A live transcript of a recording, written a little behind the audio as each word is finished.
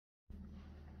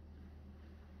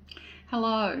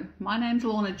Hello, my name's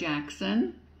Lorna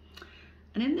Jackson,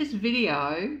 and in this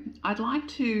video I'd like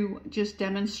to just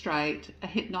demonstrate a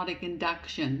hypnotic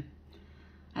induction.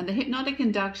 And the hypnotic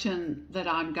induction that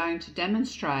I'm going to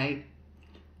demonstrate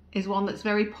is one that's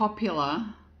very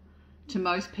popular to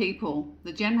most people.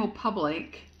 The general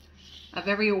public are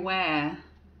very aware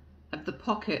of the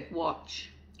pocket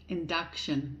watch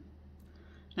induction.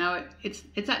 Now it's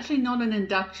actually not an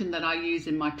induction that I use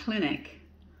in my clinic,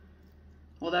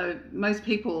 although most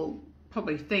people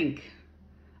probably think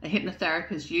a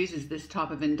hypnotherapist uses this type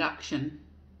of induction.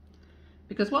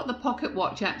 Because what the pocket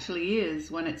watch actually is,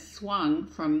 when it's swung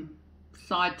from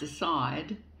side to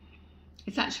side,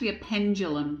 it's actually a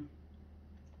pendulum.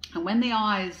 And when the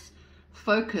eyes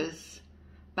focus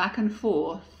back and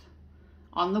forth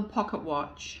on the pocket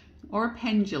watch or a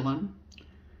pendulum,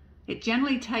 it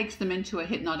generally takes them into a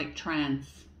hypnotic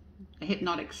trance, a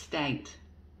hypnotic state.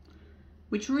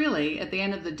 Which really, at the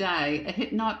end of the day, a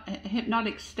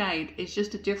hypnotic state is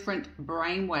just a different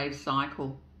brainwave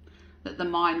cycle that the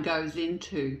mind goes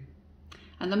into.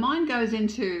 And the mind goes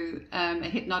into a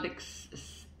hypnotic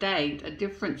state, a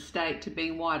different state to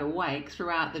being wide awake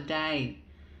throughout the day.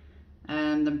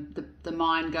 The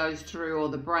mind goes through, or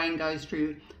the brain goes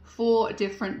through, 4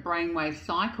 different brainwave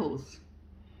cycles.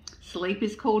 Sleep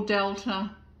is called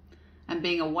delta, and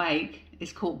being awake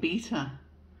is called beta.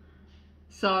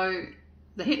 So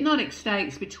the hypnotic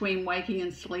states between waking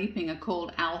and sleeping are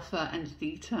called alpha and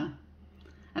theta.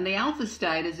 And the alpha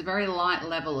state is a very light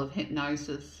level of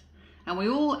hypnosis. And we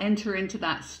all enter into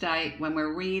that state when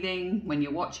we're reading, when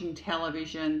you're watching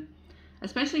television,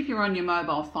 especially if you're on your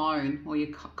mobile phone or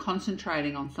you're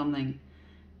concentrating on something.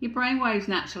 Your brainwaves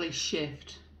naturally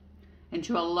shift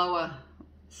into a lower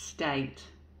state.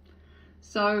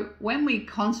 So when we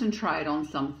concentrate on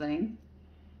something,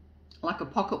 like a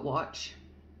pocket watch,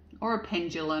 or a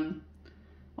pendulum,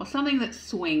 or something that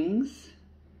swings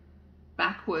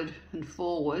backward and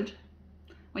forward,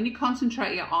 when you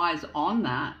concentrate your eyes on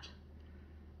that,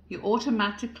 you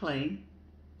automatically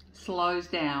slows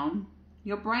down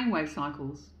your brainwave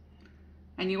cycles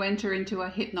and you enter into a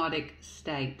hypnotic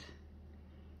state,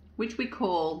 which we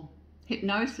call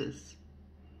hypnosis.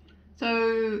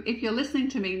 So if you're listening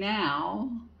to me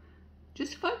now,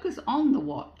 just focus on the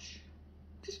watch.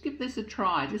 Just give this a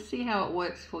try, just see how it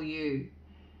works for you.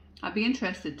 I'd be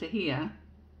interested to hear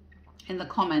in the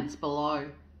comments below.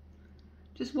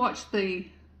 Just watch the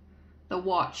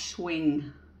watch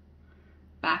swing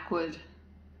backward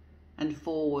and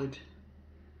forward.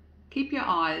 Keep your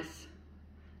eyes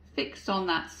fixed on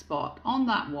that spot, on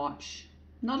that watch,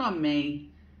 not on me,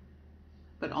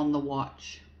 but on the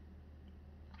watch,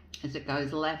 as it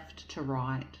goes left to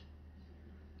right,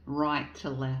 right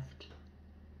to left,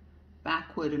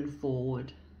 backward and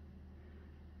forward.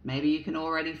 Maybe you can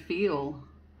already feel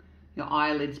your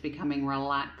eyelids becoming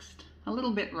relaxed, a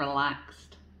little bit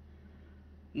relaxed.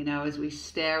 You know, as we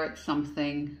stare at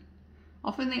something,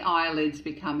 often the eyelids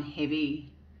become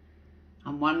heavy.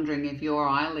 I'm wondering if your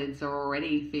eyelids are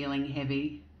already feeling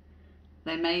heavy.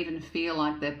 They may even feel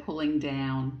like they're pulling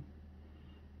down.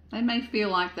 They may feel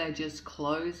like they're just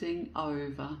closing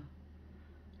over.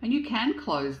 And you can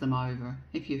close them over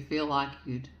if you feel like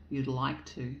you'd like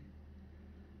to.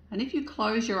 And if you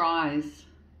close your eyes,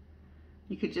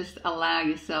 you could just allow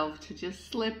yourself to just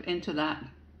slip into that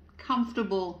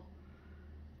comfortable,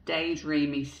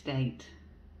 daydreamy state,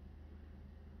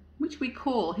 which we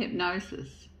call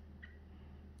hypnosis,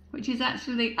 which is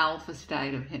actually the alpha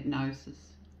state of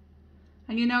hypnosis.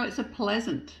 And you know, it's a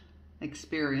pleasant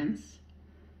experience.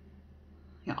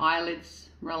 Your eyelids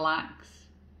relax.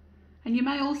 And you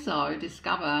may also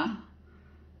discover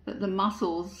that the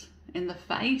muscles in the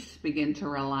face begin to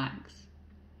relax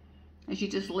as you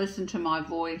just listen to my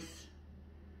voice,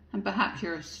 and perhaps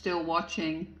you're still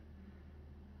watching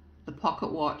the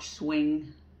pocket watch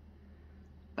swing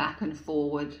back and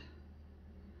forward,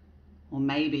 or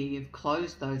maybe you've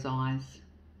closed those eyes,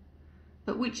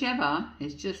 but whichever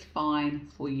is just fine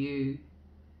for you.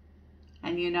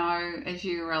 And you know, as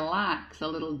you relax a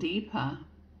little deeper,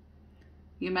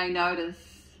 you may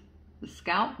notice the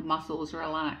scalp muscles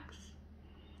relax,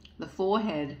 the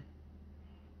forehead,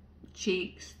 the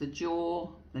cheeks, the jaw,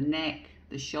 the neck,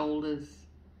 the shoulders.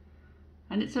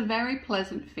 And it's a very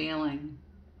pleasant feeling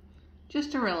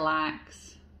just to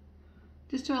relax,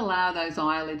 just to allow those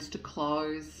eyelids to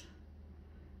close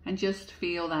and just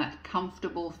feel that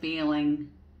comfortable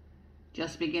feeling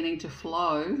just beginning to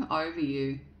flow over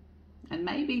you and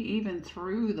maybe even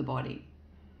through the body.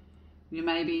 You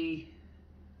may be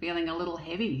feeling a little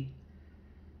heavy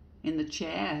in the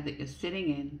chair that you're sitting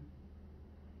in.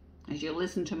 As you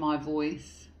listen to my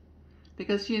voice,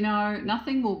 because you know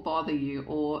nothing will bother you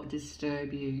or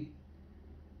disturb you.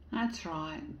 That's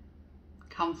right.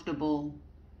 Comfortable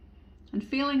and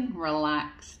feeling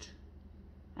relaxed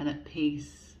and at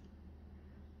peace.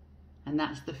 And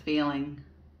that's the feeling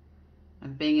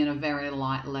of being in a very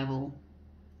light level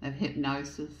of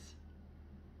hypnosis.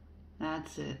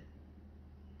 That's it.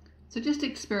 So just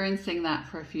experiencing that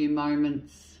for a few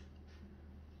moments.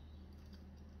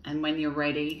 And when you're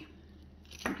ready,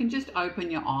 you can just open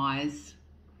your eyes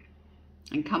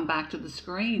and come back to the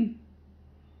screen.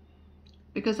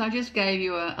 Because I just gave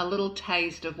you a little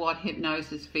taste of what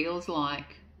hypnosis feels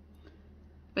like.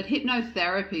 But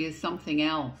hypnotherapy is something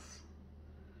else.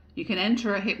 You can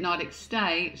enter a hypnotic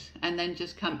state and then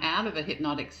just come out of a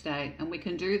hypnotic state. And we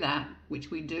can do that,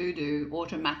 which we do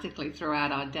automatically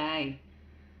throughout our day.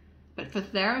 But for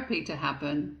therapy to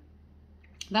happen,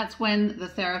 that's when the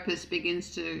therapist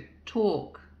begins to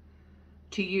talk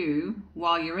to you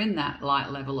while you're in that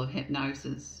light level of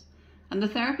hypnosis. And the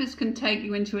therapist can take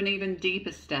you into an even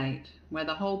deeper state where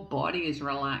the whole body is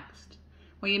relaxed,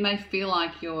 where you may feel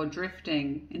like you're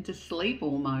drifting into sleep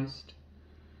almost.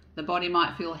 The body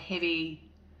might feel heavy,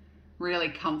 really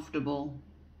comfortable.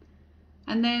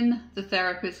 And then the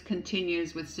therapist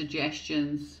continues with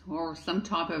suggestions or some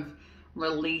type of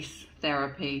release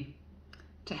therapy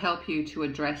to help you to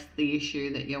address the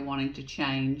issue that you're wanting to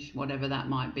change, whatever that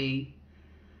might be.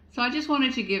 So I just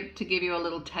wanted to give you a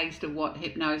little taste of what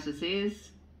hypnosis is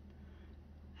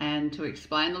and to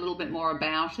explain a little bit more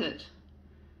about it.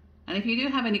 And if you do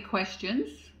have any questions,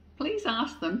 please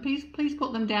ask them. Please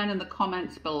put them down in the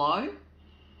comments below.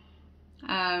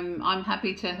 I'm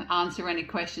happy to answer any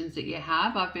questions that you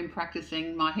have. I've been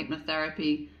practicing my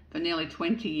hypnotherapy for nearly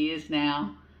 20 years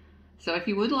now. So if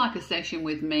you would like a session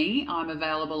with me, I'm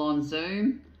available on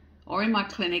Zoom or in my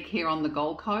clinic here on the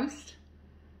Gold Coast.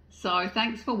 So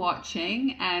thanks for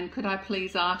watching, and could I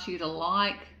please ask you to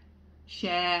like,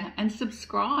 share and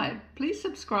subscribe. Please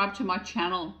subscribe to my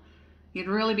channel. You'd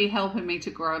really be helping me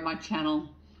to grow my channel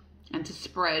and to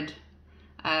spread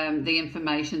the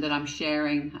information that I'm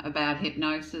sharing about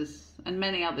hypnosis and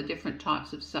many other different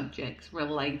types of subjects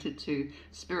related to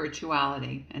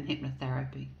spirituality and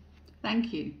hypnotherapy.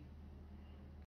 Thank you.